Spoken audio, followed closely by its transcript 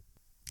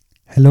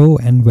Hello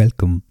and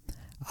welcome.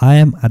 I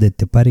am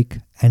Aditya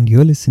Parik and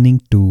you're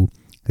listening to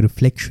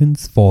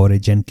Reflections for a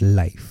Gentle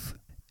Life.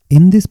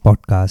 In this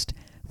podcast,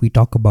 we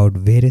talk about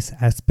various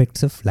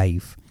aspects of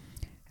life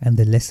and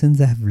the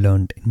lessons I have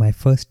learned in my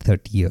first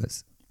 30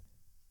 years.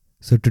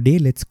 So today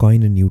let's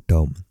coin a new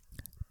term,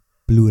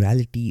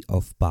 plurality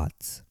of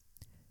paths.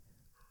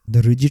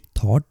 The rigid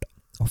thought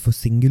of a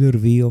singular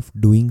way of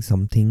doing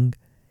something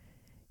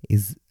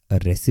is a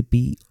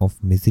recipe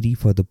of misery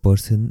for the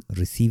person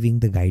receiving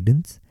the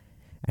guidance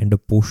and a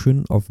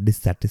portion of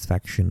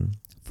dissatisfaction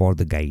for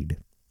the guide.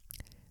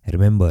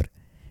 Remember,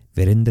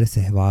 Virendra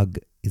Sehwag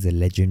is a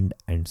legend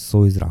and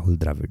so is Rahul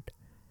Dravid.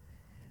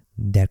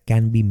 There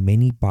can be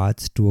many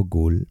paths to a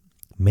goal,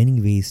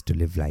 many ways to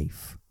live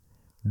life.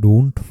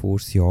 Don't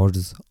force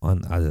yours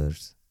on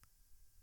others.